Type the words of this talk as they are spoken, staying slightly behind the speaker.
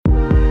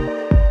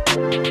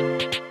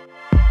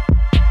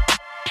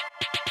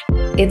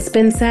It's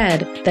been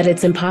said that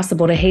it's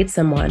impossible to hate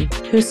someone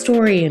whose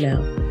story you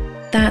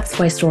know. That's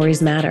why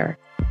stories matter,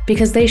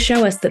 because they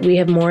show us that we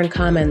have more in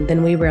common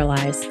than we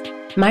realize.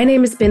 My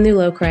name is Bindu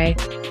Lokray,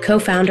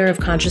 co-founder of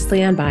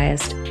Consciously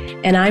Unbiased,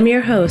 and I'm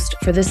your host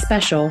for this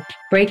special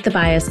Break the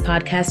Bias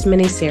podcast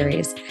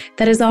miniseries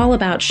that is all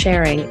about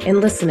sharing and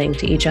listening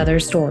to each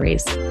other's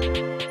stories.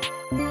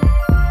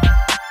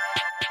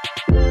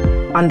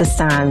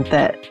 Understand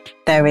that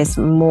there is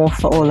more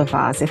for all of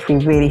us if we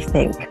really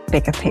think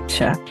bigger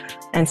picture.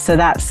 And so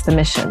that's the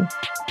mission.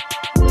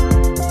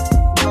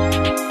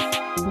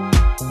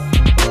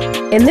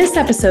 In this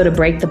episode of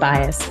Break the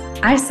Bias,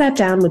 I sat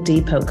down with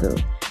Dee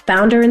Poku,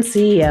 founder and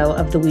CEO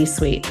of the We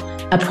Suite,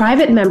 a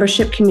private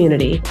membership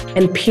community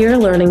and peer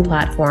learning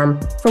platform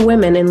for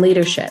women in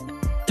leadership.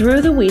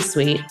 Through the We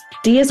Suite,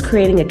 Dee is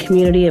creating a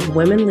community of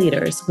women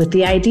leaders with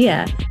the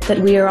idea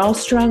that we are all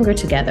stronger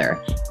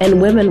together and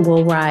women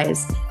will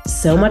rise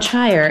so much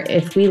higher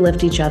if we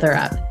lift each other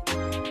up.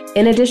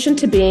 In addition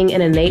to being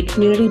an innate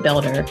community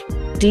builder,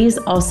 Dee's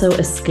also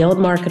a skilled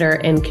marketer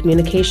and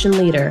communication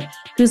leader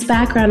whose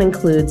background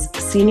includes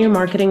senior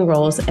marketing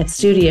roles at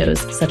studios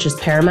such as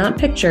Paramount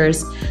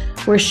Pictures,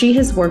 where she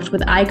has worked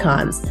with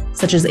icons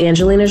such as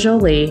Angelina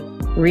Jolie,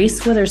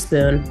 Reese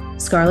Witherspoon,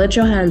 Scarlett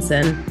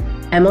Johansson,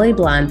 Emily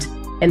Blunt,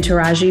 and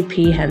Taraji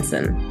P.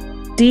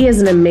 Henson. Dee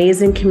is an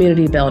amazing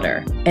community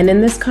builder, and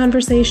in this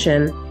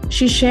conversation,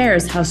 she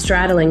shares how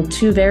straddling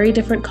two very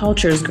different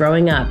cultures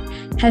growing up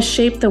has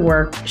shaped the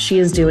work she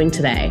is doing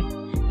today.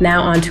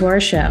 Now on to our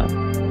show.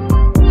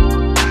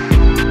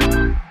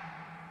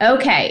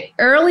 Okay,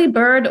 early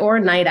bird or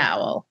night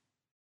owl?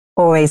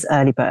 Always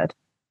early bird.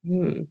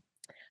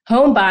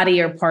 Homebody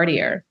or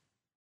partier?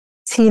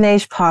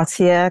 Teenage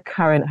partier,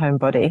 current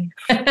homebody.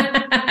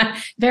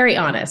 Very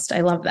honest.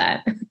 I love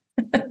that.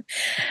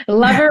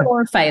 Lover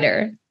or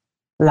fighter?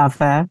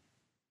 Lover.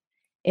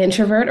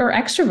 Introvert or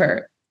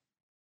extrovert?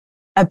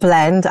 A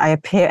blend. I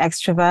appear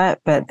extrovert,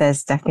 but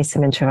there's definitely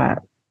some introvert.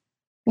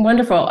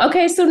 Wonderful.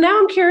 Okay, so now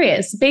I'm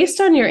curious,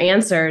 based on your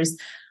answers,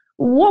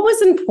 what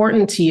was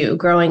important to you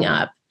growing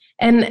up?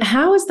 And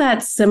how is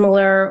that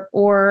similar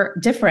or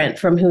different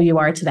from who you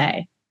are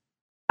today?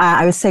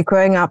 I would say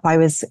growing up, I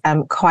was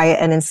quite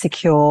an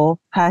insecure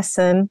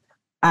person.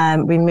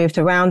 We moved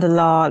around a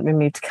lot. We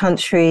moved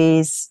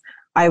countries.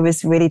 I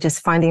was really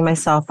just finding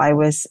myself. I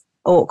was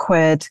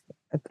awkward,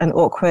 an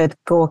awkward,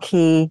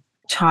 gawky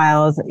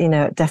child,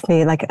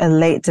 definitely like a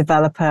late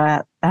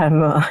developer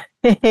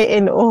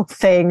in all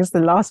things,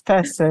 the last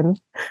person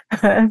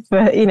for,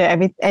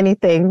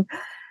 anything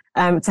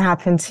to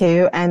happen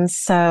to. And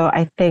so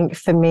I think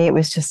for me, it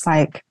was just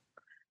like,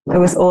 it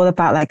was all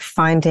about like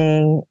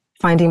finding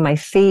my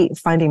feet,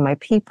 finding my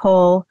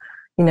people.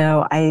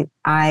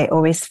 I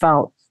always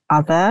felt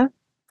other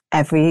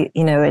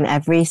in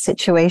every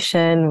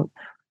situation.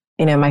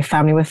 My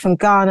family were from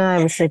Ghana.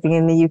 I was living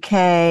in the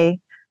UK.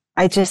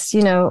 I just,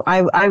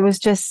 I was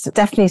just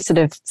definitely sort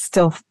of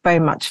still very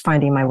much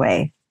finding my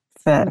way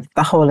for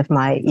the whole of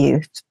my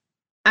youth.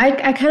 I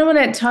kind of want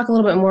to talk a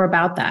little bit more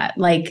about that.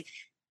 Like,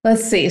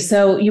 let's see.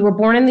 So you were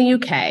born in the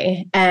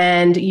UK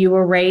and you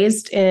were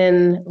raised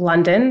in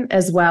London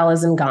as well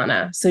as in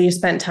Ghana. So you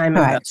spent time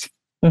in both.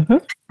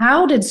 Mm-hmm.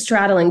 How did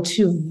straddling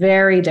two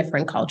very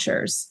different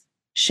cultures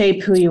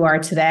shape who you are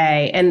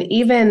today? And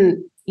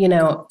even,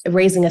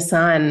 raising a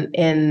son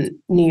in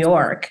New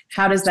York,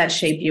 how does that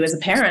shape you as a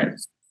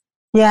parent?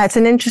 Yeah, it's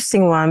an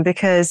interesting one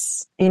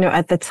because,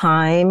 at the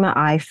time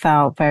I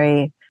felt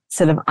very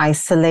sort of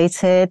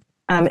isolated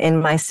in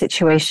my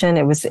situation.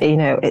 It was,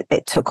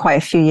 it took quite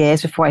a few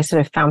years before I sort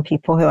of found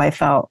people who I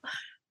felt,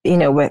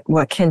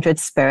 were kindred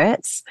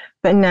spirits.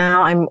 But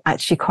now I'm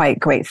actually quite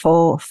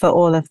grateful for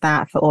all of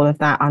that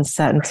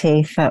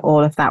uncertainty, for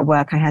all of that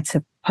work I had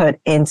to put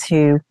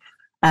into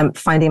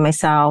finding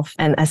myself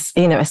and,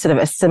 sort of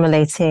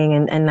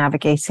assimilating and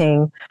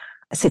navigating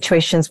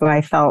situations where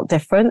I felt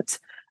different.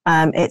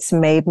 It's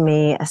made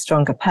me a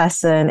stronger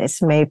person.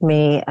 It's made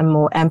me a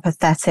more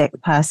empathetic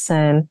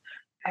person.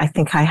 I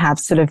think I have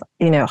sort of,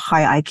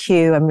 high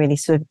IQ. I'm really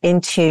sort of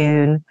in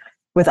tune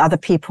with other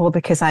people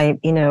because I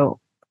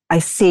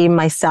see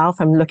myself.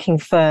 I'm looking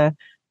for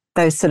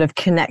those sort of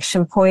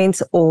connection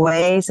points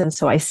always. And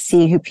so I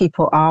see who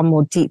people are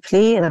more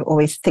deeply. And I'm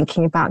always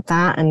thinking about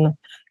that. And,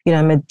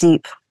 I'm a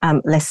deep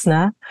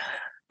listener.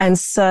 And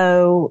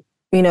so,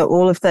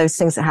 all of those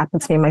things that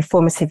happened to me in my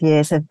formative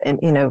years have,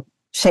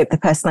 shaped the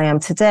person I am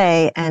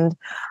today. And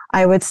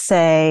I would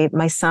say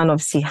my son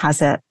obviously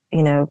has it,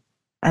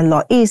 a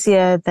lot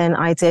easier than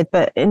I did.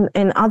 But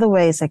in other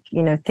ways, like,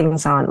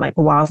 things aren't like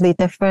wildly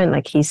different.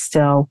 Like he's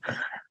still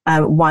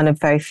one of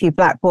very few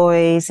Black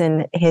boys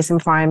in his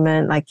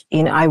environment. Like,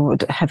 I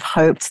would have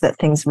hoped that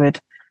things would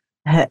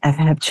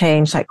have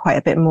changed like quite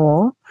a bit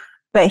more.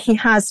 But he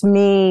has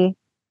me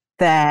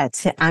there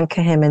to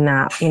anchor him in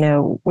that,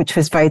 which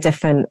was very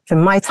different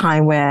from my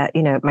time where,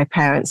 my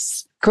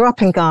parents grew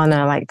up in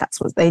Ghana, like that's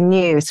what they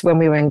knew. So when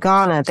we were in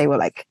Ghana, they were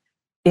like,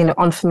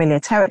 unfamiliar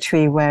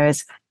territory,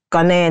 whereas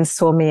Ghanaians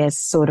saw me as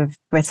sort of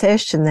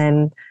British and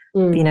then,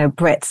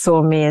 Brits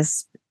saw me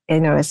as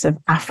as sort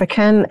of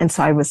African. And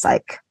so I was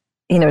like,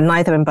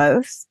 neither and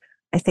both.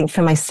 I think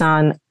for my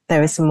son,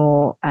 there is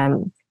more,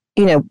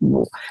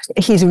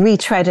 he's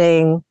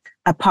retreading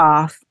a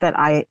path that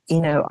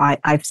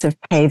I've sort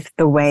of paved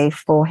the way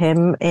for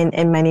him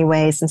in many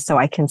ways. And so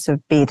I can sort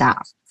of be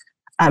that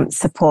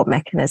support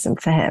mechanism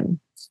for him.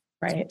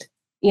 Right.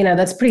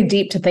 That's pretty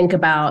deep to think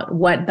about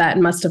what that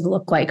must have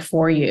looked like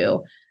for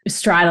you,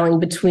 straddling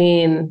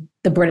between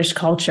the British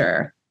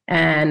culture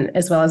and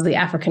as well as the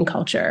African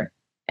culture.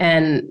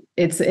 And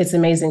it's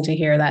amazing to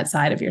hear that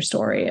side of your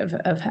story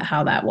of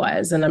how that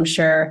was. And I'm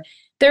sure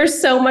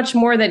there's so much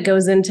more that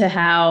goes into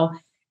how,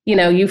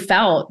 you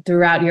felt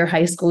throughout your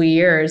high school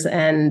years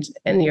and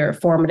your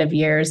formative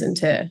years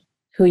into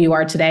who you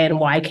are today and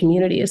why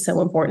community is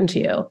so important to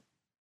you.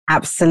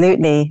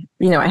 Absolutely.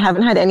 I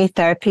haven't had any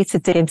therapy to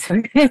dig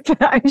into it, but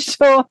I'm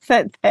sure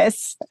that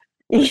there's,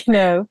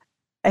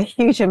 a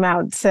huge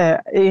amount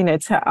to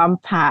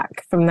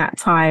unpack from that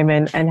time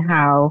and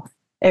how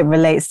it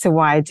relates to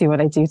why I do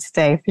what I do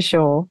today, for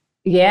sure.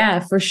 Yeah,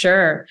 for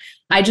sure.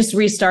 I just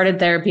restarted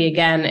therapy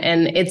again.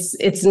 And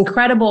it's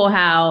incredible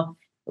how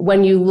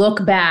when you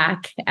look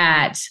back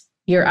at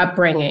your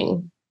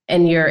upbringing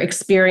and your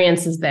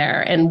experiences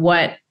there and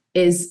what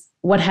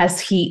has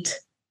heat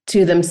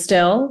to them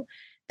still,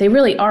 they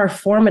really are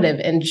formative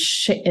in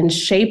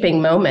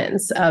shaping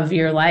moments of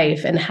your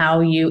life and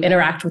how you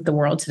interact with the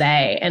world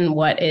today and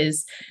what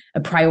is a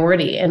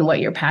priority and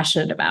what you're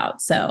passionate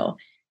about. So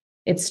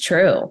it's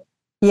true.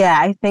 Yeah,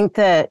 I think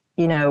that,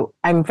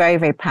 I'm very,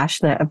 very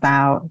passionate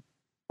about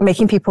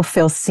making people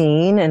feel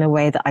seen in a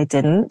way that I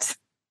didn't,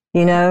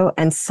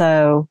 and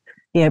so,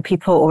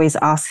 people always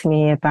ask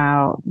me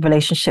about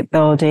relationship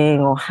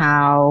building or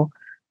how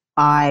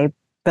I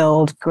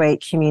build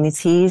great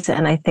communities.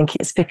 And I think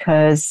it's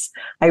because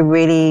I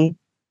really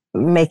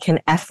make an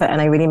effort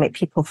and I really make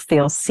people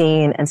feel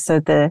seen. And so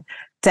the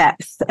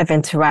depth of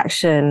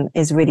interaction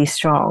is really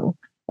strong.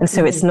 And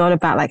so it's not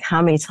about like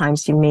how many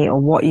times you meet or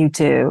what you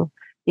do.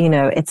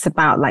 It's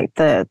about like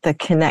the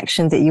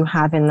connection that you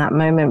have in that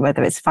moment,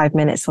 whether it's 5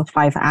 minutes or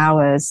 5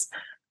 hours.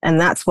 And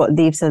that's what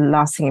leaves a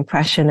lasting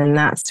impression. And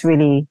that's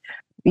really,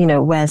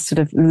 where sort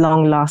of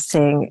long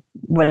lasting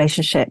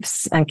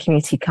relationships and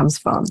community comes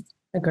from.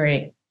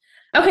 Agree.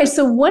 Okay,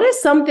 so what is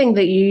something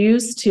that you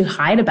used to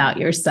hide about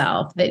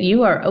yourself that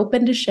you are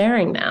open to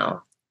sharing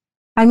now?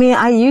 I mean,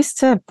 I used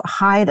to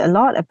hide a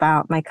lot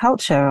about my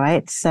culture,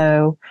 right?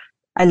 So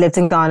I lived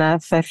in Ghana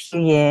for a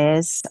few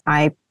years.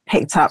 I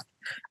picked up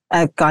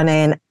a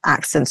Ghanaian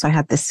accent. So I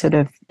had this sort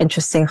of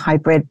interesting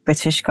hybrid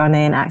British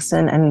Ghanaian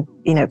accent and,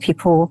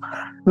 people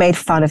made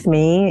fun of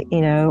me.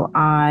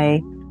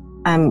 I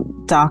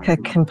am darker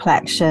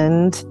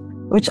complexioned,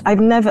 which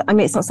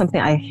it's not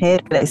something I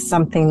hid, but it's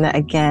something that,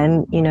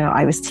 again,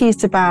 I was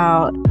teased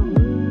about.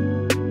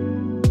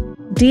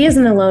 Dee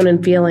isn't alone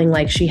in feeling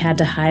like she had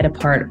to hide a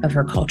part of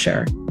her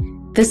culture.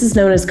 This is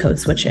known as code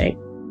switching,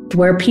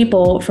 where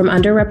people from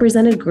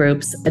underrepresented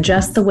groups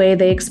adjust the way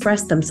they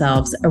express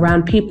themselves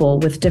around people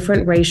with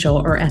different racial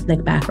or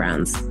ethnic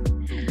backgrounds.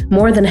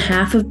 More than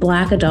half of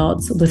Black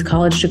adults with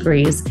college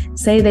degrees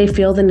say they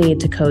feel the need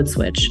to code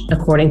switch,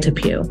 according to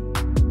Pew.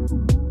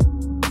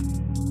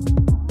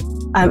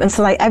 And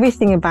so like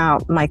everything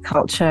about my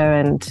culture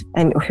and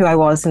who I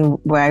was and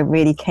where I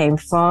really came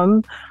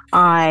from,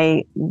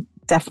 I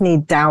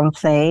definitely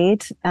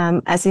downplayed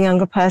as a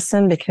younger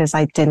person because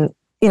I didn't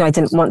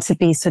want to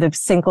be sort of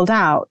singled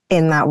out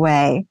in that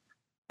way.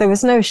 There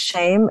was no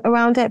shame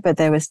around it,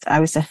 but I was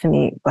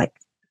definitely like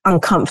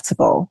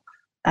uncomfortable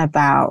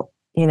about,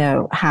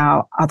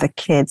 how other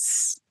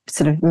kids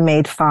sort of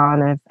made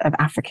fun of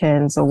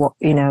Africans or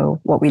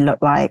what we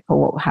looked like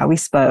or how we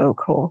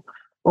spoke or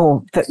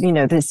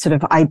this sort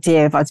of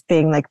idea of us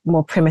being like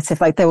more primitive.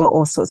 Like there were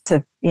all sorts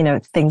of,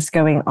 things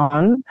going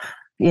on,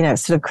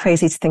 sort of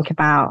crazy to think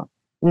about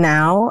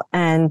now.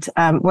 And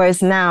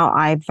whereas now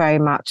I very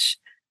much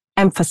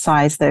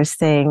emphasize those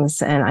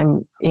things and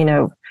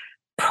I'm,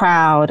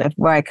 proud of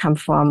where I come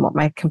from, what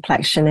my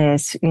complexion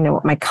is,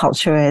 what my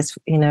culture is,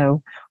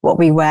 what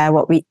we wear,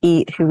 what we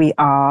eat, who we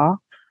are.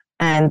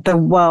 And the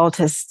world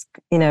has,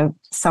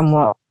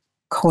 somewhat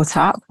caught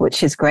up,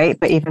 which is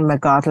great. But even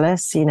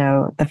regardless,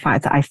 the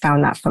fact that I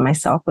found that for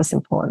myself was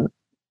important.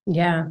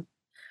 Yeah.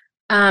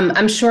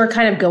 I'm sure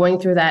kind of going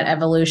through that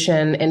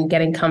evolution and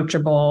getting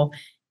comfortable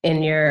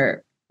in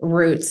your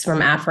roots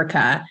from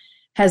Africa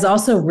has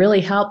also really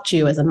helped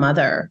you as a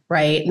mother,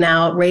 right?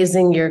 Now,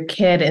 raising your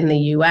kid in the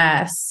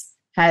US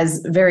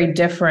has very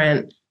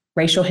different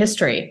racial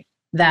history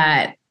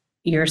that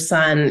your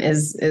son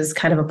is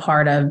kind of a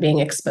part of being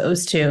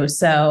exposed to.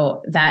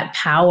 So that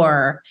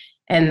power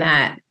and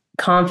that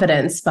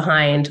confidence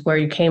behind where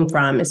you came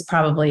from is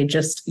probably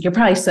you're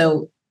probably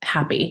so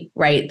happy,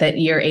 right? That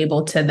you're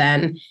able to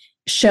then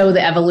show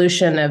the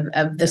evolution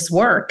of this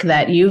work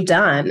that you've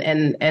done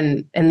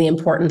and the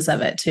importance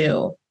of it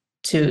to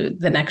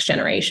the next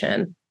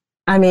generation.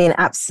 I mean,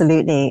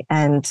 absolutely.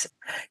 And,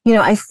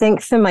 I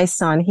think for my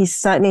son, he's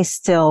certainly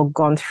still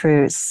gone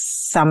through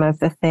some of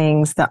the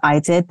things that I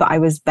did, but I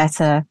was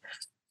better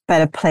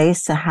better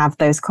place to have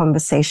those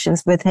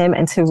conversations with him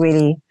and to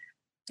really,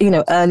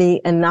 early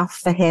enough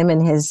for him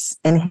in his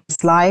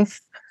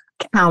life,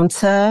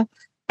 counter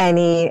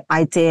any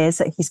ideas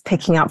that he's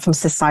picking up from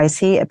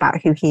society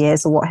about who he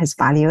is or what his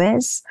value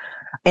is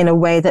in a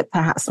way that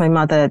perhaps my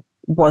mother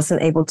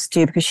wasn't able to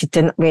do because she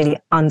didn't really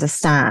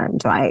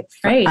understand, right?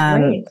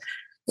 Right.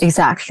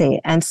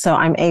 Exactly. And so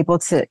I'm able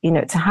to,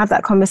 to have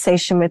that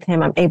conversation with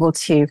him. I'm able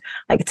to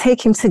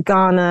take him to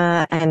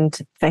Ghana and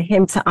for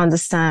him to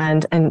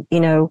understand and,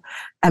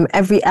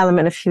 every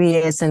element of who he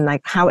is and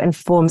how it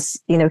informs,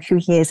 who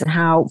he is and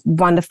how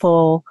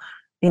wonderful,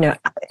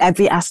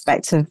 every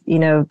aspect of,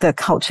 the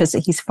cultures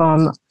that he's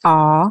from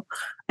are.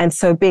 And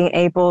so being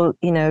able,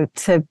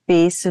 to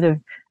be sort of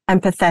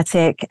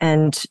empathetic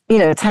and,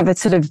 to have a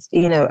sort of,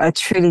 a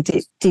truly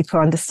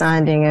deeper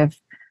understanding of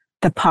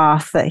the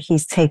path that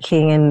he's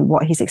taking and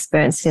what he's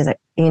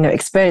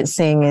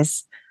experiencing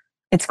is,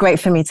 it's great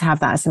for me to have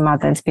that as a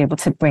mother and to be able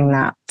to bring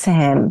that to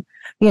him,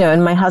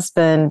 and my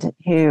husband,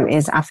 who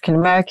is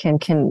African-American,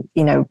 can,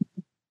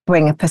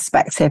 bring a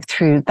perspective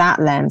through that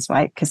lens,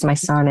 right? Because my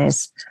son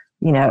is,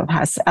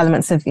 has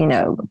elements of,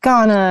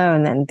 Ghana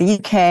and then the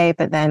UK,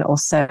 but then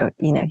also,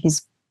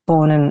 he's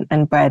born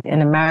and bred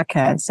in America.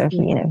 And so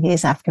he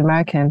is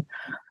African-American.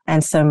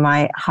 And so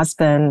my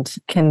husband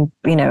can,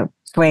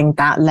 bring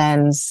that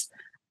lens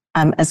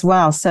as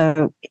well.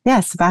 So yeah,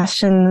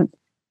 Sebastian,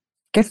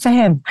 good for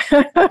him.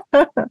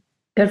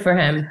 Good for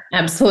him.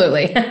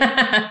 Absolutely.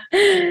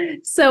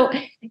 So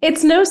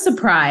it's no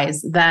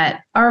surprise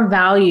that our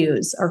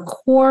values, our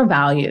core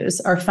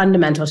values, are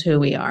fundamental to who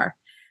we are.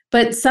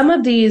 But some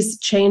of these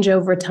change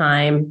over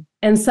time,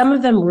 and some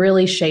of them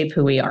really shape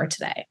who we are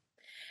today.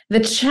 The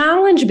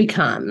challenge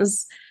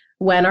becomes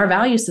when our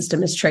value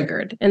system is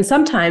triggered. And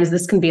sometimes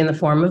this can be in the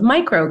form of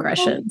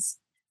microaggressions.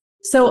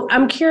 So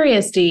I'm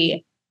curious,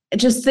 Dee,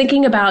 just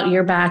thinking about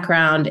your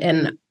background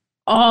and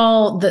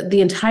all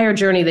the entire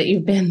journey that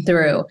you've been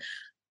through,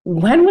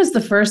 when was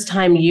the first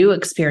time you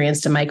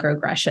experienced a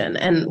microaggression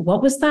and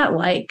what was that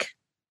like?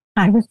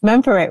 I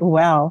remember it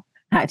well,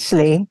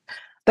 actually.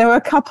 There were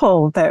a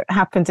couple that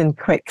happened in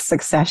quick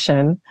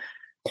succession,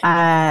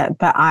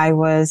 but I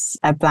was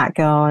a Black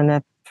girl in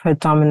a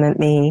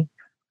predominantly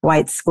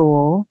white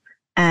school.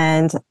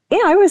 And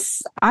I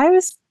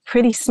was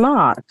pretty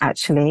smart,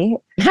 actually.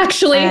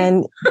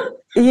 And,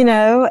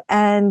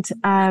 and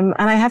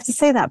I have to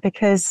say that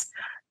because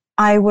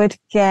I would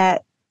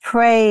get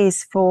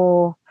praise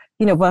for,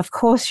 well, of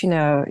course,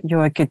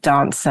 you're a good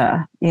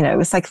dancer. It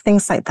was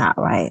things like that,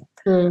 right?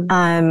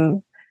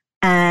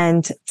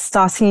 And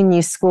starting a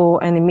new school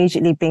and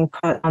immediately being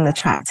put on the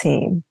track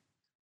team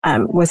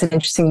was an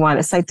interesting one.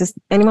 It's does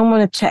anyone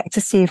want to check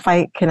to see if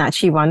I can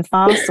actually run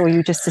fast, or are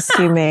you just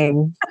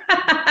assuming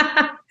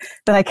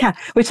that I can,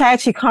 which I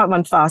actually can't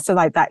run fast. So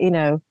that,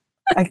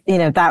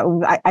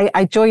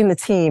 I joined the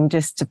team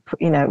just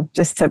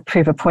to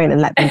prove a point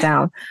and let them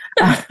down.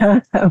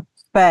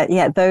 But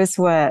yeah, those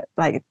were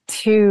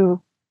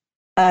two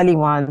early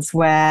ones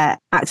where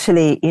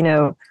actually,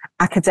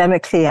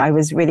 academically I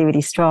was really,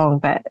 really strong,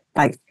 but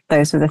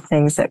those were the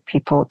things that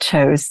people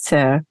chose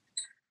to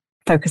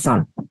focus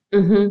on.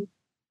 Mm-hmm.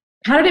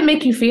 How did it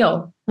make you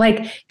feel?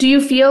 Do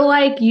you feel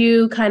like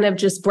you kind of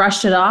just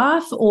brushed it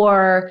off,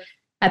 or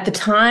at the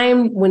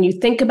time when you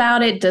think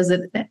about it, does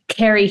it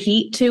carry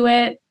heat to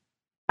it?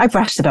 I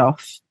brushed it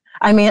off.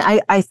 I mean,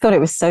 I thought it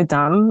was so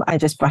dumb. I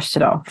just brushed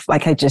it off.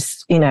 I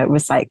just, it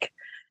was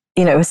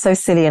it was so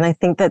silly. And I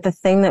think that the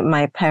thing that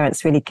my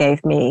parents really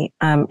gave me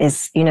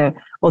is,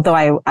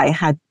 although I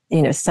had,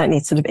 certainly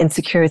sort of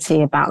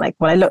insecurity about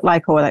what I looked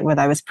like or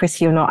whether I was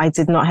pretty or not, I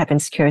did not have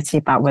insecurity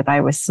about whether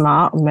I was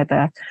smart and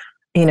whether,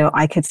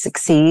 I could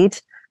succeed.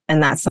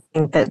 And that's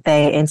something that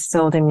they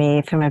instilled in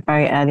me from a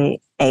very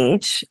early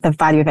age, the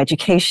value of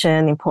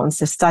education, the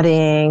importance of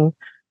studying.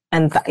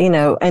 And,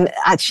 and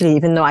actually,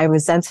 even though I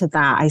resented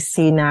that, I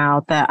see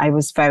now that I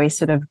was very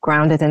sort of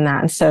grounded in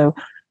that. And so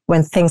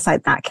when things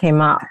like that came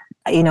up,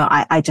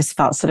 I just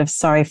felt sort of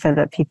sorry for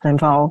the people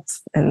involved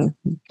and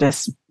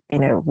just,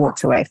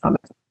 walked away from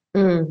it.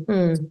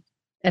 Mm-hmm.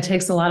 It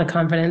takes a lot of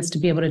confidence to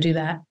be able to do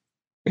that.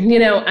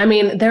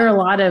 There are a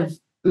lot of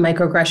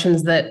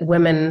microaggressions that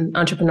women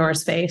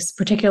entrepreneurs face,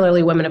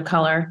 particularly women of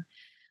color.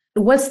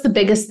 What's the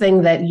biggest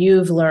thing that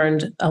you've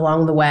learned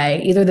along the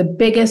way, either the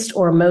biggest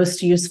or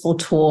most useful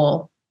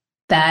tool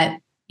that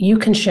you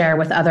can share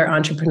with other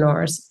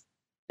entrepreneurs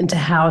into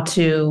how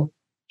to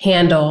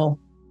handle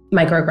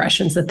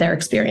microaggressions that they're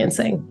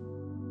experiencing?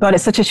 God,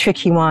 it's such a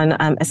tricky one,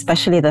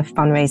 especially the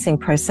fundraising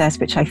process,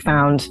 which I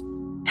found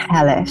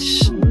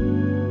hellish.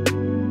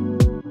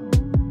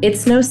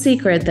 It's no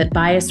secret that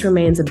bias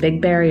remains a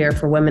big barrier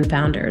for women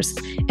founders,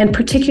 and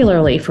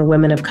particularly for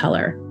women of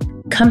color.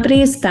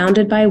 Companies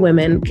founded by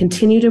women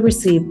continue to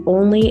receive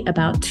only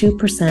about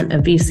 2%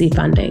 of VC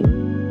funding.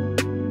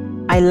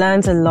 I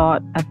learned a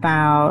lot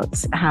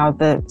about how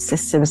the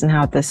systems and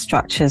how the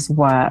structures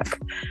work.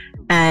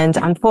 And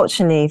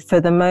unfortunately, for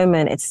the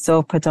moment, it's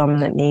still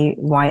predominantly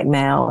white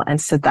male.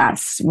 And so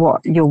that's what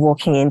you're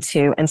walking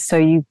into. And so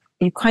you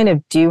kind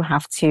of do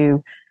have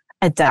to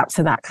adapt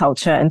to that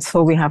culture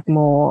until we have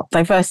more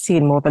diversity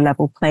and more of a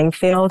level playing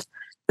field.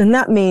 And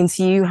that means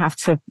you have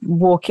to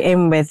walk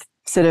in with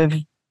sort of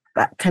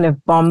that kind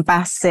of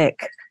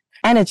bombastic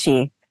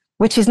energy,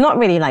 which is not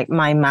really like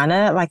my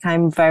manner. Like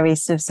I'm very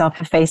sort of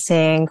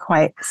self-effacing,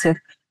 quite sort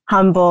of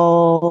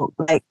humble,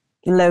 like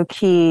low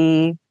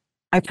key.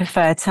 I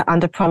prefer to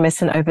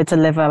underpromise and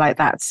overdeliver. Like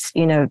that's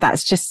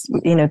just,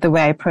 the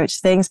way I approach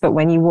things. But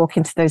when you walk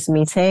into those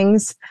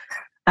meetings,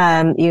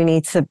 you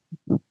need to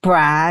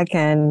brag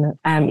and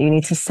you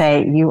need to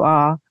say you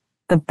are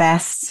the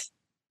best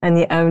and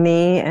the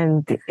only,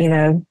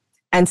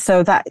 and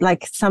so that,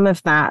 like, some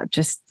of that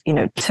just,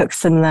 took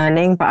some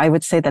learning, but I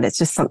would say that it's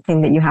just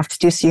something that you have to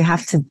do. So you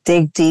have to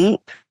dig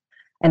deep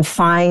and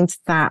find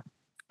that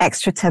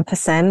extra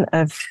 10%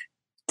 of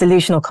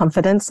delusional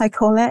confidence, I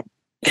call it.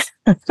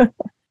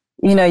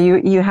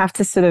 You have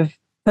to sort of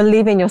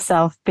believe in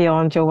yourself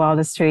beyond your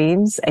wildest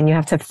dreams, and you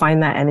have to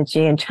find that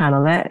energy and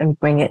channel it and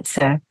bring it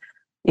to,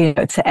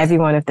 to every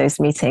one of those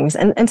meetings.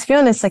 And to be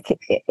honest, like,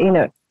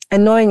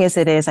 annoying as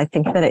it is, I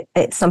think that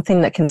it's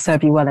something that can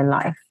serve you well in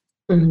life.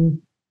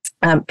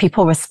 Mm-hmm.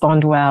 People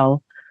respond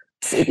well,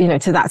 to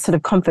that sort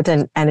of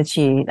confident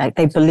energy. Like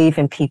they believe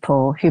in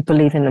people who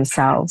believe in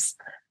themselves.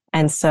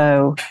 And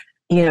so,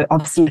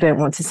 obviously you don't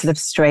want to sort of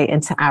stray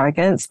into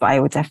arrogance, but I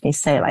would definitely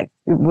say, like,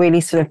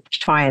 really sort of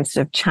try and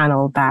sort of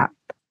channel that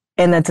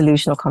inner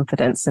delusional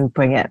confidence and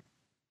bring it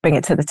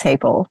to the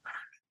table.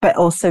 But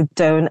also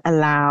don't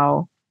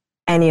allow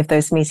any of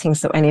those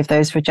meetings or any of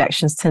those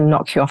rejections to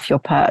knock you off your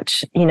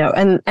perch,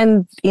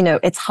 and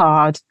it's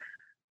hard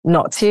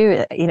not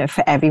to,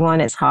 for everyone,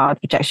 it's hard.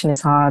 Rejection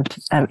is hard.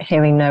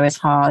 Hearing no is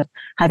hard.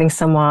 Having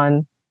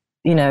someone,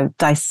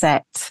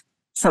 dissect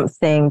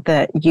something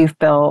that you've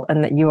built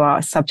and that you are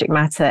a subject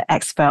matter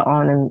expert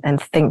on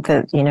and think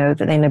that,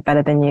 that they know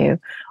better than you.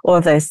 All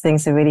of those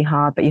things are really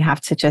hard, but you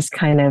have to just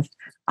kind of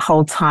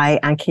hold tight,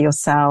 anchor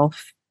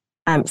yourself,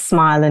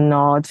 smile and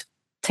nod,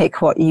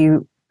 take what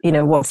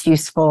what's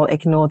useful,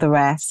 ignore the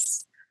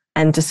rest,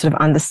 and just sort of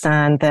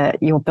understand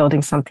that you're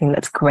building something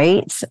that's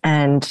great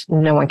and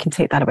no one can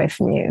take that away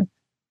from you.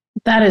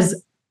 That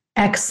is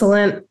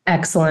excellent,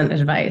 excellent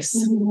advice.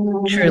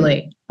 Mm-hmm.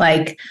 Truly.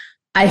 Like,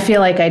 I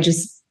feel like I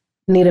just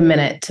need a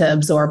minute to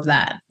absorb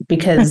that,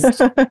 because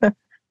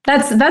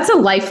that's a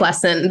life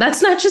lesson.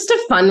 That's not just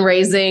a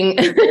fundraising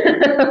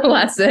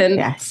lesson.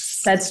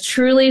 Yes. That's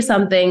truly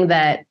something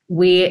that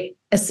we,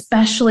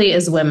 especially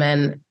as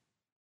women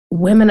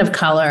of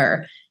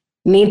color,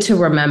 need to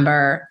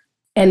remember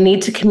and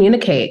need to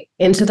communicate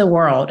into the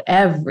world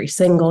every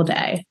single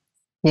day.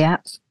 Yeah.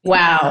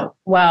 Wow.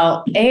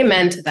 Well,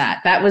 amen to that.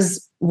 That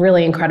was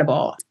really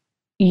incredible.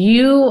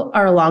 You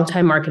are a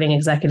longtime marketing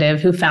executive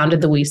who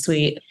founded the We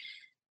Suite,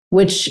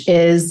 which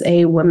is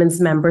a women's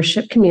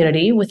membership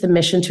community with a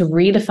mission to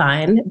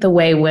redefine the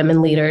way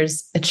women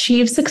leaders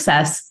achieve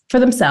success for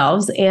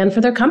themselves and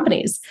for their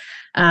companies.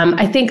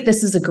 I think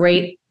this is a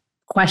great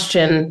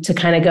question to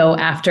kind of go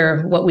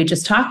after what we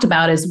just talked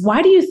about, is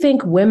why do you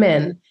think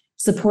women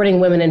supporting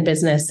women in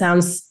business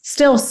sounds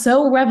still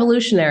so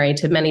revolutionary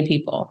to many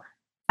people?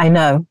 I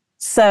know.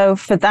 So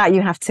for that,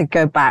 you have to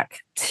go back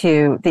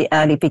to the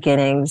early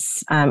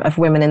beginnings of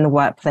women in the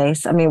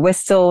workplace. I mean, we're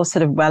still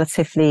sort of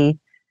relatively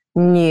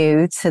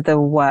new to the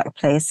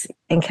workplace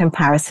in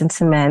comparison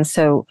to men.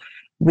 So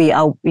we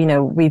are,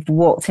 we've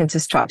walked into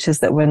structures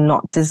that were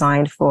not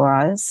designed for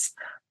us,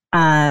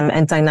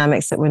 and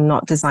dynamics that were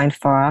not designed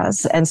for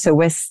us. And so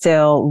we're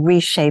still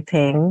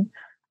reshaping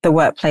the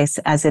workplace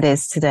as it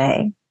is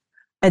today.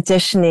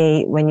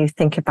 Additionally, when you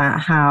think about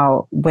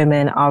how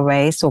women are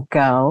raised, or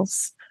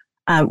girls,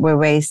 we're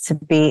raised to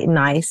be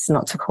nice,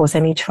 not to cause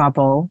any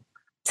trouble,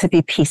 to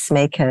be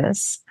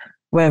peacemakers.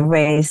 We're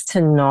raised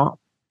to not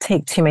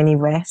take too many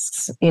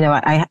risks.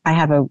 I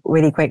have a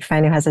really great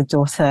friend who has a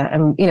daughter,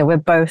 and, we're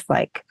both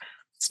like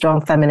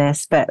strong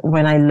feminists, but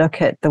when I look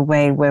at the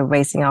way we're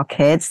raising our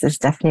kids, there's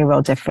definitely a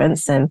real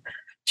difference, and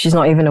she's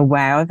not even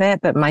aware of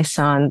it. But my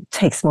son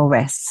takes more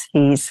risks.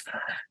 He's,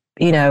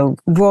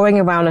 roaring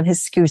around on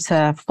his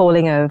scooter,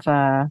 falling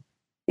over,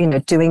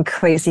 doing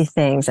crazy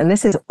things. And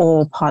this is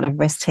all part of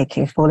risk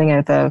taking, falling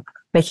over,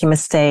 making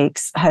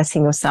mistakes,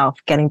 hurting yourself,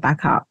 getting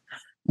back up.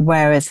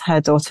 Whereas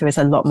her daughter is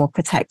a lot more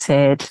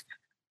protected,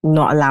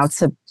 not allowed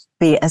to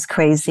be as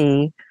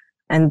crazy.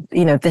 And,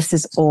 this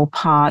is all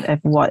part of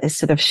what is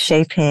sort of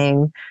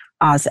shaping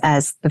us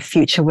as the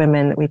future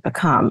women that we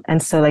become.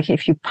 And so, like,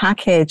 if you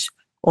package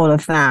all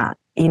of that,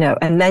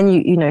 and then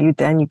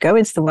you go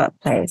into the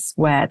workplace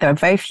where there are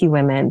very few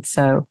women.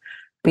 So,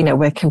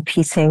 we're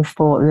competing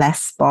for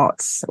less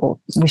spots, or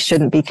we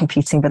shouldn't be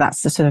competing, but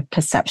that's the sort of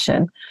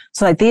perception.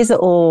 So, like, these are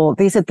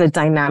the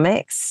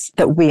dynamics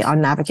that we are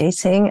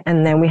navigating.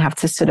 And then we have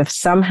to sort of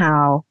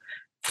somehow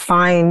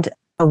find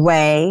a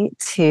way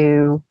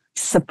to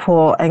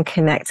support and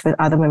connect with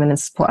other women and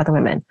support other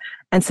women.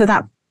 And so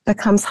that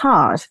becomes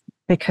hard,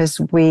 because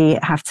we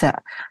have to,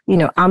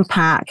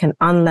 unpack and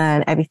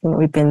unlearn everything that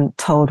we've been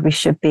told we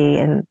should be,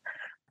 and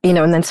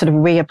then sort of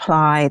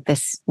reapply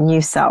this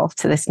new self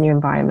to this new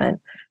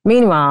environment.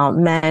 Meanwhile,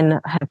 men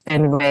have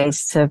been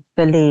raised to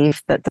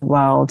believe that the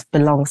world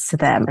belongs to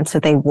them. And so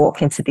they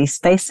walk into these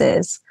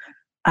spaces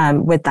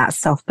with that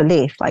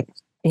self-belief, like,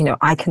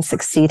 I can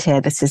succeed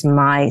here. This is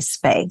my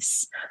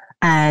space.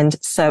 And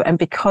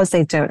because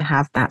they don't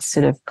have that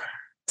sort of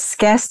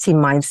scarcity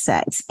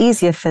mindset, it's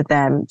easier for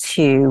them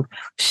to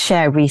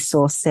share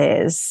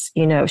resources,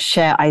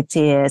 share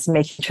ideas,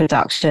 make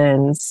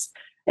introductions,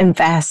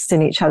 invest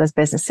in each other's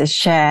businesses,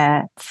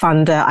 share,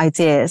 fund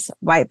ideas,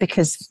 right?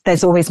 Because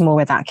there's always more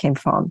where that came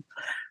from.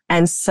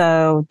 And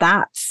so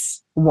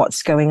that's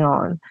what's going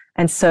on.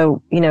 And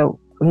so,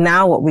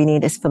 now what we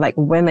need is for like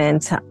women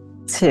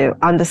to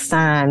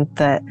understand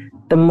that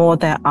the more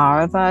there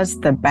are of us,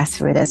 the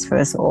better it is for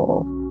us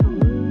all.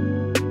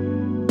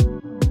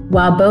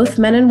 While both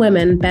men and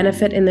women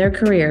benefit in their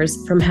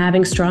careers from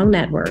having strong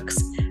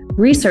networks,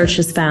 research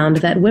has found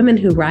that women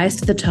who rise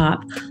to the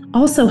top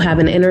also have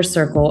an inner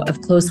circle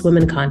of close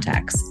women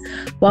contacts.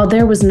 While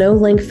there was no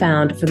link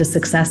found for the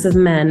success of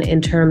men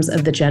in terms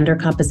of the gender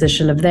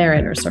composition of their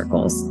inner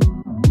circles.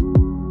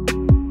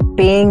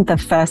 Being the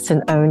first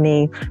and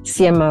only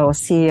CMO or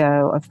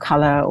CEO of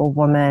color or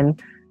woman,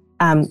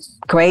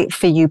 great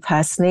for you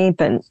personally,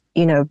 but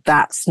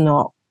that's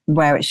not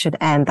where it should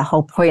end. The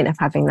whole point of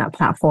having that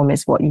platform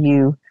is what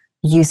you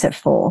use it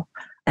for.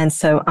 And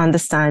so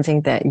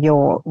understanding that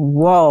your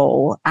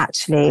role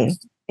actually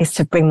is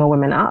to bring more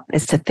women up,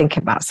 is to think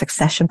about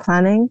succession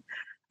planning,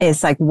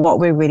 is like what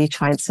we're really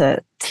trying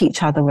to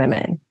teach other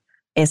women.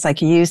 It's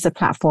like use the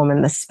platform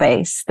and the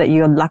space that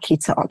you're lucky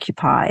to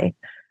occupy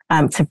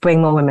to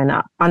bring more women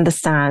up.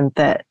 Understand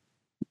that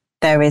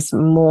there is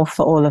more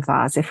for all of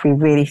us if we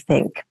really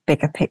think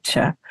bigger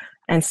picture.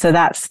 And so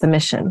that's the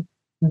mission.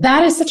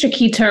 That is such a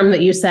key term that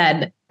you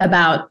said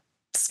about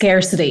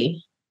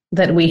scarcity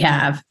that we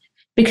have,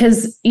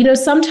 because,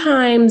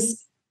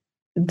 sometimes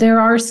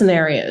there are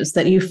scenarios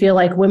that you feel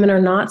like women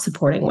are not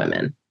supporting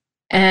women.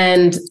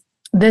 And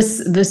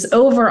this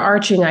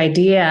overarching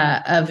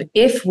idea of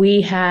if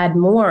we had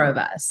more of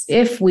us,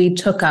 if we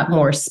took up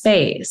more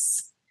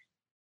space,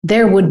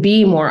 there would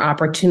be more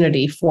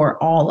opportunity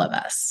for all of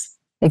us.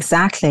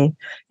 Exactly.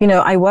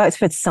 I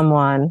worked with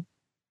someone,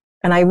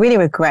 and I really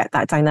regret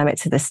that dynamic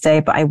to this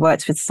day, but I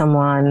worked with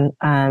someone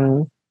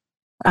and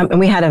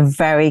we had a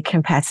very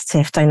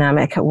competitive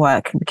dynamic at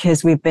work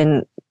because we've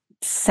been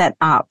set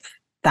up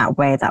that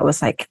way. That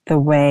was like the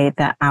way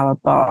that our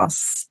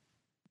boss,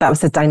 that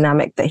was the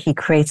dynamic that he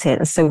created.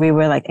 And so we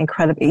were like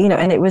incredibly,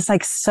 and it was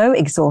like so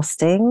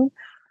exhausting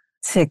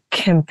to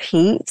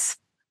compete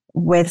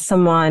with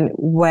someone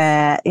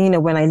where,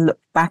 when I look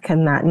back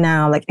on that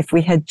now, like if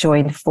we had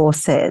joined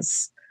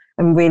forces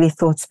and really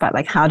thought about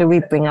like, how do we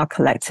bring our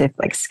collective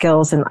like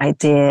skills and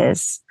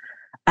ideas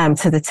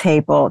to the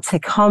table to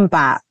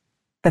combat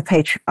the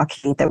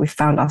patriarchy that we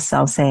found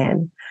ourselves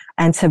in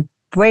and to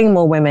bring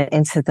more women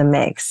into the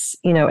mix,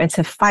 and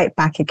to fight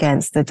back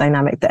against the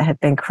dynamic that had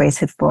been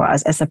created for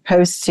us, as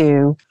opposed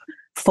to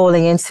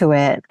falling into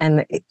it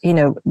and,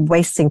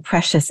 wasting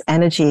precious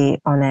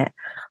energy on it.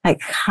 Like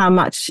how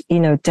much,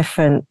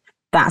 different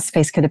that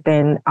space could have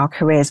been, our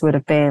careers would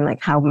have been,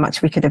 like how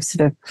much we could have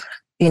sort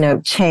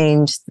of,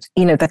 changed,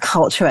 the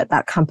culture at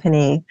that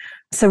company.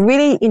 So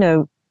really,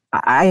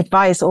 I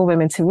advise all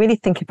women to really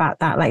think about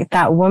that, like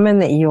that woman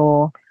that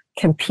you're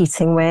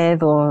competing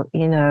with, or,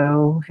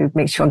 who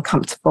makes you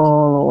uncomfortable,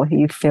 or who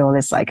you feel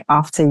is like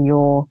after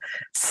your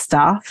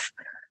stuff.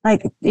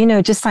 Like,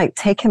 just like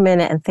take a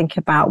minute and think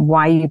about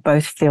why you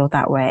both feel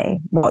that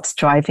way, what's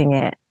driving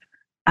it.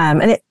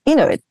 And it,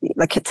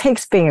 it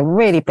takes being a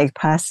really big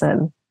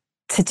person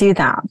to do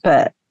that.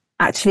 But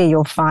actually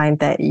you'll find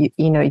that,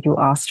 you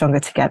are stronger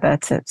together,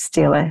 to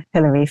steal a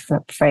Hillary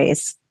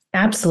phrase.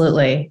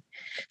 Absolutely.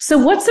 So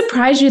what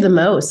surprised you the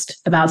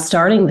most about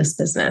starting this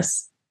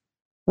business?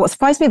 What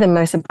surprised me the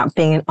most about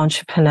being an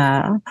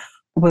entrepreneur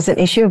was an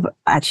issue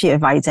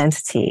of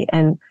identity.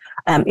 And,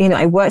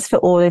 I worked for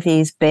all of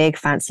these big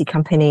fancy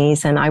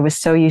companies, and I was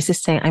so used to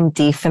saying I'm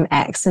D from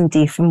X and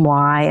D from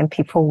Y, and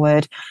people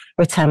would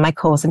return my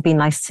calls and be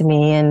nice to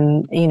me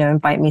and,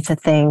 invite me to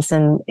things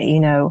and,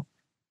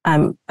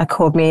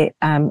 accord me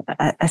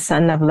a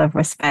certain level of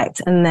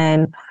respect. And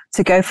then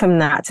to go from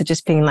that to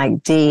just being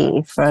like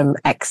D from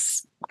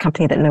X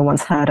company that no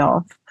one's heard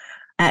of.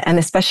 And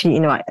especially,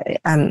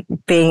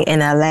 being in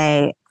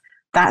LA,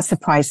 that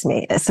surprised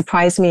me. It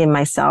surprised me in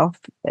myself.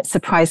 It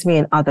surprised me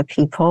in other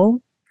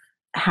people,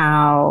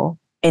 how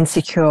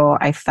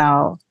insecure I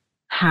felt,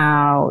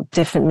 how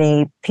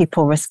differently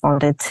people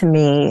responded to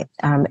me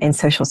in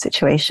social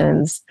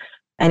situations.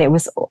 And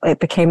it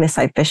became this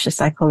like vicious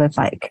cycle of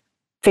like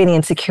feeling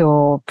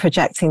insecure,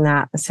 projecting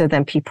that. So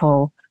then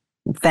people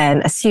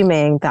then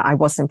assuming that I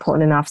wasn't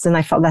important enough. So then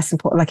I felt less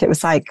important. Like it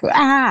was like,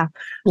 Yeah.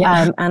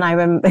 And I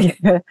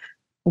remember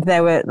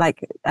there were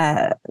like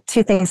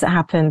two things that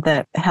happened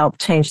that helped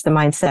change the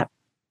mindset.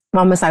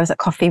 One was I was at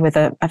coffee with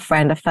a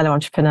friend, a fellow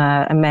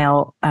entrepreneur, a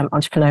male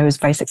entrepreneur who was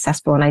very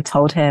successful. And I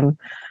told him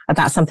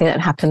about something that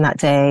happened that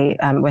day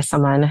where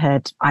someone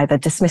had either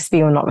dismissed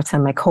me or not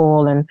returned my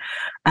call, and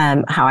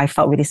how I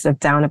felt really sort of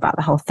down about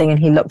the whole thing. And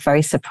he looked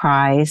very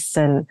surprised.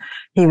 And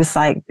he was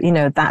like,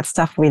 that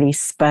stuff really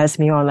spurs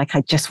me on. Like,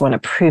 I just want to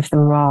prove them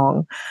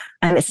wrong.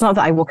 And it's not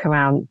that I walk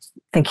around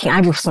thinking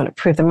I just want to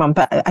prove them wrong,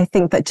 but I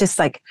think that just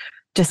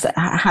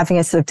having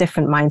a sort of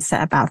different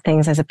mindset about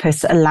things, as opposed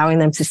to allowing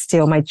them to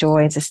steal my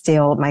joy, to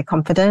steal my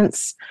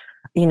confidence,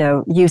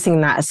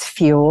 using that as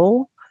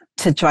fuel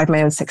to drive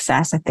my own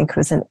success, I think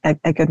was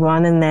a good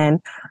one. And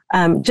then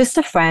just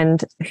a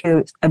friend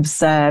who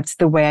observed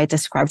the way I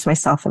described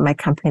myself in my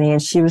company.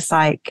 And she was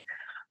like,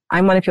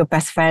 I'm one of your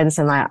best friends.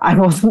 And I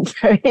wasn't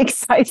very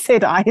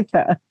excited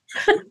either.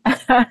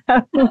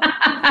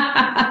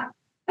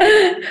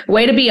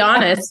 Way to be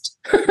honest.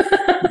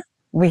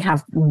 We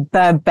have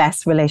the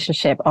best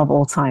relationship of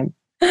all time.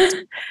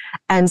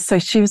 And so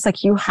she was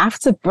like, you have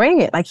to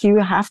bring it. Like, you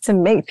have to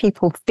make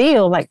people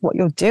feel like what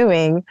you're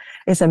doing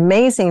is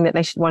amazing, that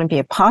they should want to be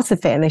a part of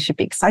it, and they should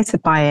be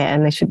excited by it,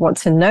 and they should want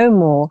to know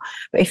more.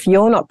 But if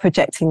you're not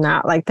projecting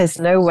that, like, there's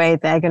no way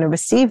they're going to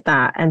receive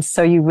that. And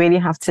so you really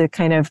have to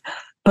kind of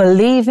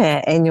believe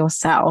it in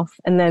yourself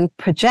and then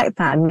project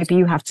that. And maybe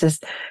you have to,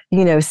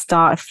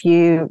 start a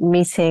few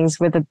meetings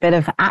with a bit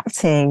of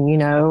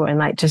acting, and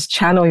like just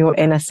channel your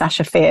inner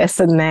Sasha Fierce,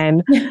 and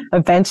then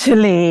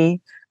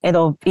eventually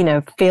it'll,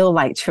 feel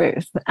like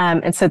truth.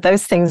 And so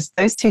those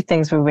two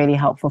things were really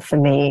helpful for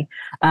me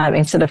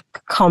in sort of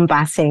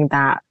combating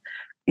that,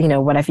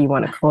 whatever you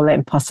want to call it,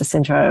 imposter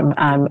syndrome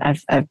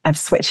of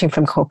switching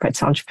from corporate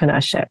to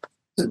entrepreneurship.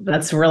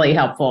 That's really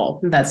helpful.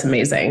 That's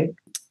amazing.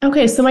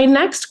 Okay, so my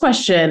next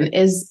question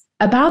is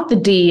about the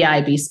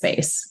DEIB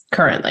space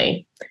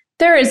currently.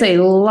 There is a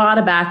lot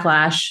of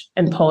backlash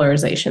and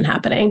polarization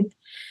happening.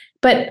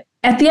 But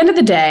at the end of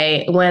the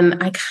day,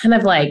 when I kind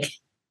of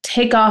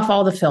take off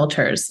all the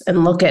filters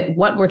and look at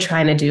what we're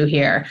trying to do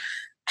here,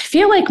 I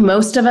feel like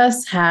most of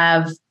us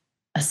have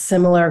a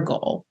similar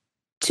goal,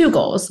 two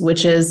goals,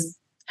 which is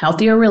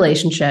healthier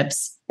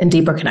relationships and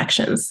deeper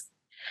connections.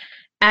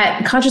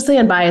 At Consciously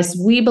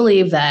Unbiased, we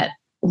believe that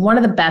one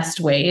of the best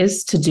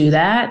ways to do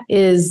that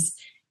is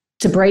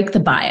to break the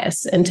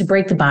bias. And to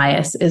break the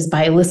bias is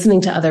by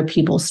listening to other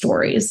people's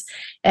stories.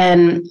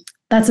 And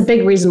that's a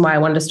big reason why I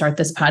wanted to start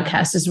this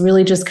podcast, is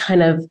really just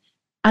kind of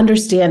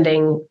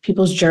understanding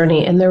people's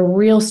journey and their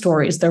real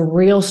stories, their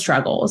real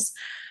struggles.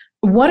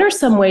 What are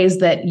some ways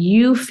that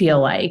you feel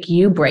like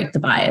you break the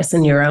bias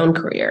in your own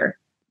career?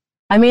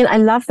 I mean, I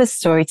love the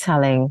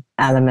storytelling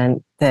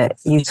element that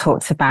you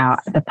talked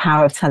about, the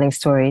power of telling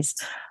stories.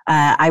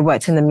 I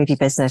worked in the movie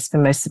business for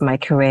most of my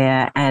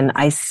career, and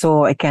I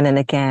saw again and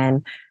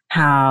again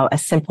how a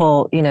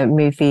simple,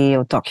 movie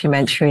or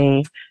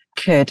documentary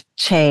could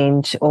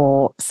change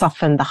or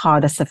soften the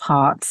hardest of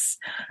hearts.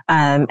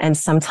 And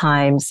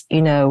sometimes,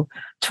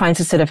 trying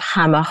to sort of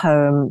hammer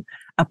home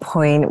a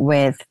point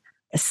with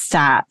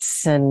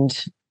stats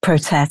and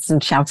protests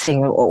and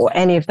shouting or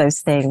any of those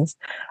things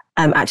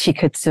actually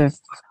could sort of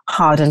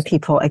harden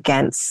people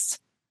against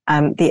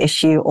the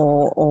issue,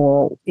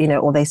 or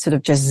they sort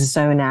of just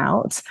zone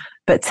out.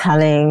 But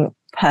telling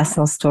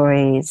personal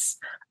stories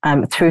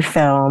through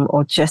film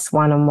or just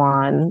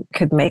one-on-one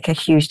could make a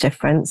huge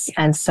difference.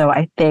 And so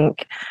I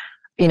think,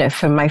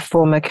 from my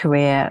former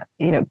career,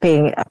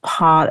 being a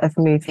part of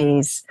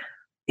movies,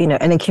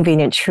 An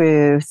Inconvenient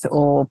Truth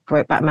or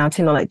Brokeback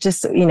Mountain, or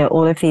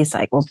all of these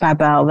or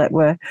Babel, that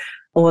were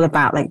all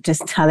about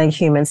just telling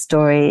human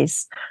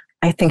stories,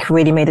 I think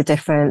really made a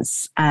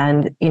difference.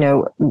 And,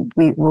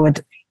 we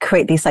would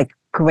create these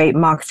great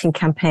marketing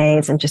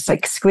campaigns and just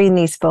screen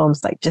these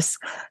films, just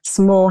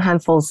small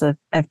handfuls of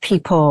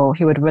people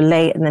who would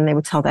relate, and then they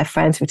would tell their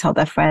friends who would tell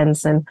their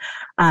friends. And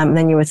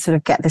then you would sort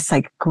of get this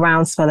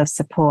groundswell of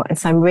support. And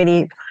so I'm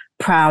really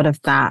proud of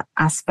that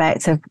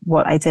aspect of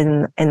what I did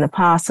in the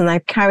past. And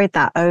I've carried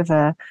that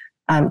over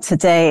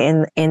today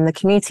in the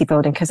community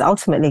building, because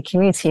ultimately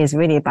community is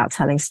really about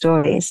telling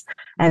stories.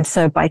 And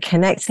so by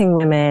connecting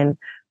women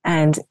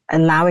and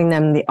allowing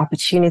them the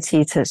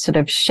opportunity to sort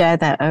of share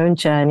their own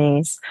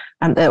journeys.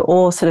 They're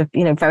all sort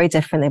of, very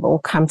different. They've all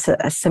come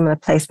to a similar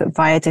place, but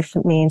via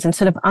different means, and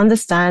sort of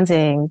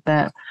understanding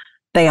that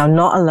they are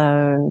not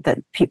alone, that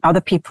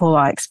other people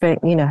are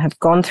experiencing, have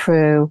gone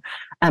through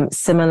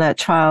similar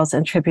trials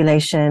and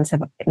tribulations,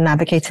 have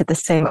navigated the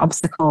same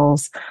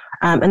obstacles.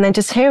 And then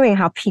just hearing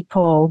how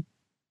people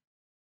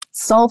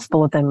solve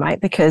for them,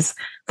 right? Because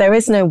there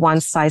is no one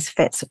size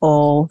fits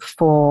all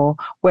for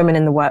women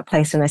in the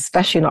workplace, and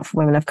especially not for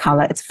women of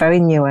color. It's very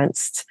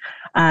nuanced.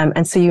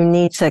 And so you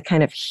need to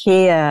kind of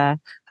hear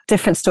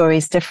different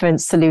stories,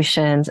 different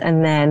solutions,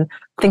 and then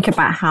think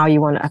about how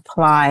you want to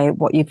apply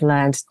what you've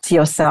learned to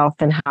yourself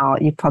and how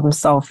you problem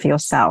solve for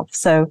yourself.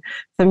 So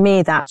for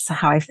me, that's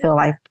how I feel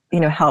like,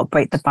 help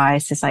break the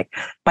bias, is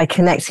by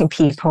connecting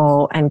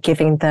people and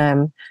giving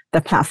them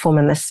the platform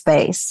and the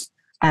space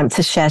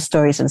to share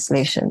stories and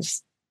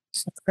solutions.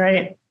 That's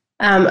great.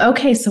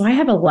 Okay, so I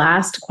have a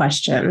last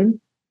question.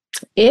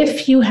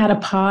 If you had a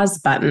pause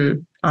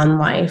button on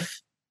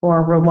life or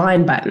a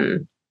rewind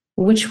button,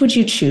 which would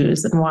you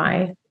choose and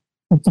why?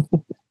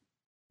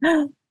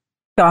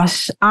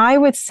 Gosh, I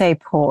would say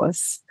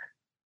pause.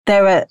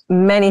 There are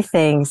many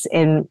things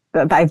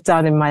that I've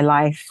done in my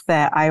life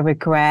that I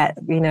regret,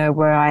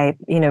 where I,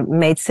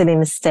 made silly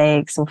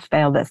mistakes or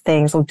failed at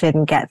things or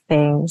didn't get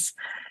things.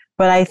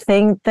 But I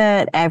think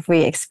that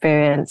every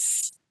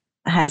experience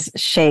has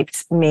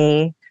shaped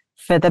me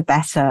for the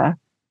better,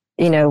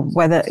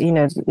 whether,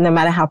 no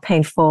matter how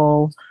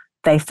painful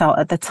they felt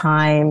at the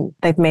time,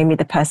 they've made me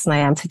the person I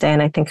am today.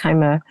 And I think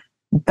I'm a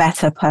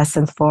better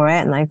person for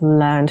it, and I've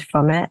learned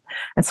from it.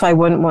 And so I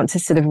wouldn't want to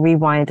sort of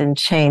rewind and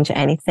change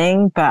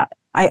anything, but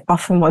I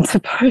often want to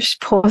push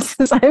pause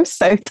because I'm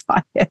so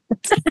tired.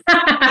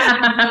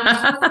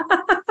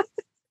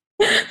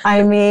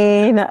 I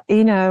mean,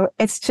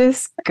 it's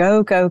just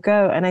go, go,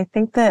 go. And I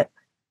think that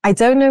I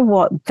don't know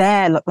what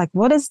there look like.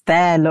 What does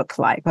there look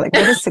like? Like,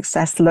 what does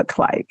success look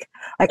like?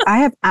 Like, I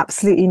have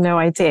absolutely no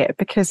idea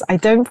because I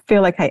don't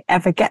feel like I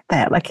ever get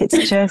there. Like,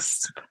 it's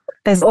just,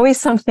 there's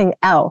always something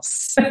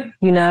else,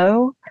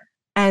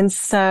 And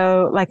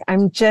so, like,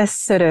 I'm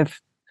just sort of,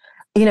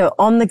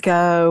 on the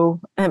go,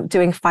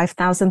 doing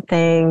 5,000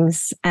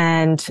 things.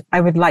 And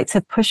I would like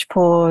to push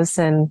pause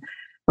and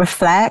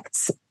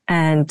reflect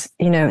and,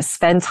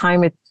 spend time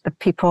with the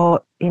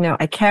people,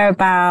 I care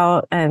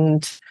about,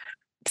 and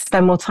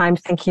spend more time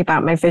thinking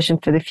about my vision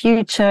for the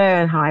future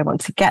and how I want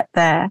to get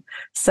there.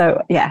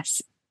 So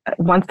yes,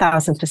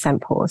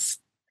 1000% pause.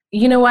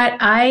 You know what?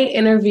 I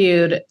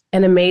interviewed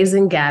an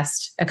amazing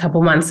guest a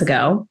couple months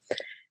ago,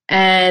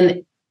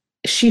 and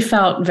she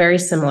felt very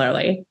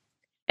similarly.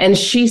 And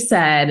she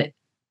said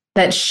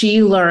that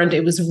she learned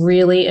it was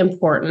really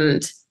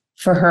important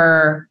for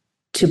her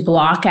to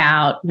block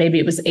out, maybe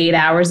it was 8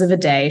 hours of a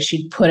day.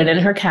 She'd put it in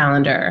her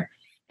calendar,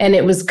 and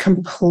it was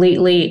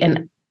completely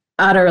and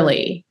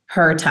utterly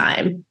her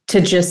time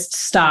to just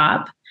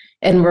stop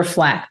and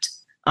reflect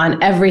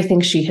on everything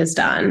she has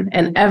done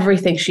and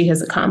everything she has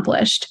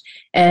accomplished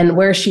and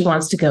where she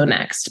wants to go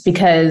next,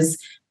 because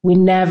we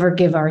never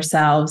give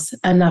ourselves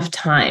enough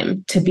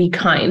time to be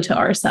kind to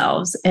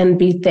ourselves and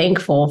be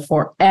thankful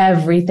for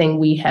everything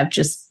we have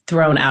just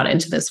thrown out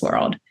into this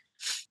world.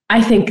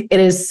 I think it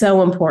is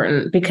so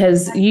important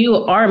because you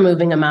are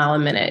moving a mile a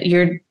minute.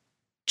 You're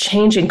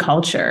changing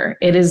culture.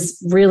 It is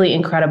really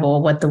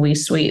incredible what the We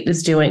Suite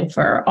is doing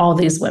for all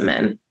these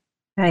women.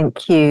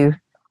 Thank you.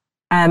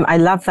 I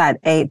love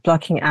that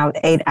blocking out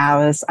 8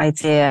 hours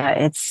idea.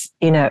 It's,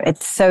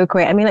 it's so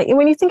great. I mean, like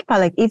when you think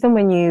about even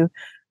when you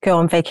go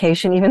on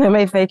vacation, even though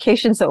my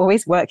vacations are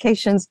always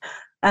workations,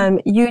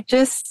 you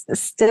just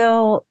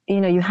still,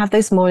 you have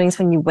those mornings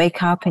when you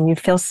wake up and you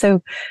feel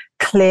so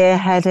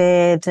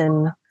clear-headed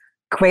and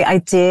great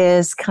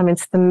ideas come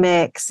into the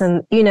mix.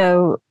 And,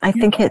 I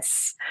think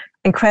it's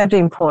incredibly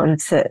important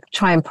to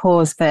try and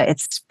pause, but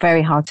it's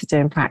very hard to do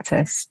in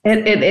practice.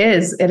 It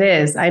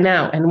is. I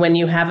know. And when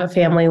you have a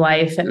family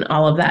life and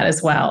all of that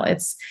as well,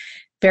 it's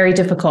very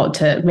difficult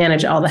to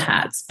manage all the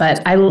hats.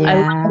 But I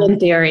love it in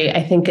theory.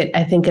 I think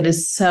it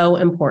is so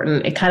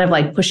important. It kind of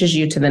like pushes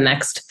you to the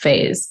next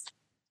phase.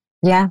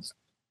 Yeah,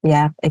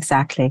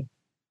 exactly.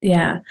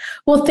 Yeah.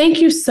 Well,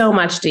 thank you so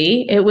much,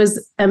 Dee. It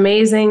was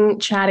amazing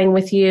chatting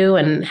with you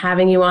and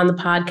having you on the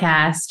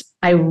podcast.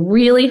 I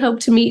really hope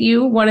to meet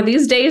you one of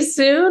these days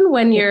soon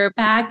when you're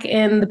back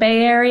in the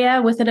Bay Area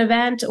with an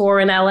event,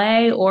 or in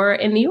LA or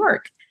in New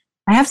York.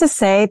 I have to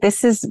say,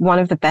 this is one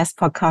of the best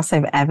podcasts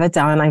I've ever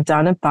done. I've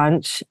done a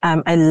bunch.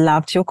 I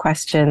loved your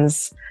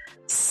questions.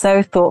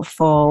 So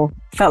thoughtful.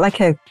 Felt like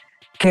a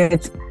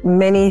good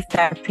mini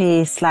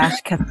therapy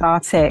 /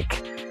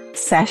 cathartic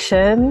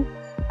session.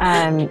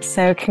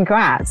 So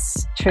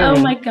congrats. Truly. Oh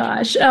my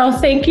gosh. Oh,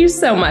 thank you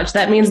so much.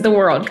 That means the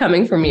world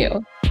coming from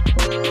you.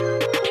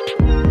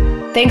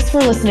 Thanks for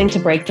listening to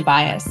Break the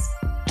Bias.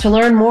 To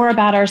learn more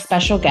about our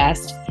special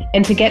guest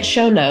and to get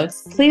show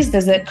notes, please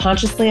visit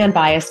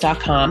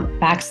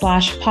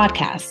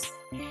consciouslyunbiased.com/podcasts.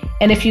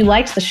 And if you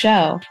liked the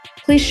show,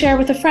 please share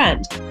with a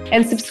friend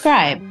and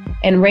subscribe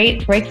and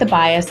rate Break the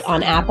Bias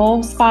on Apple,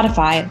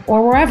 Spotify,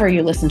 or wherever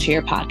you listen to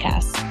your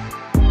podcasts.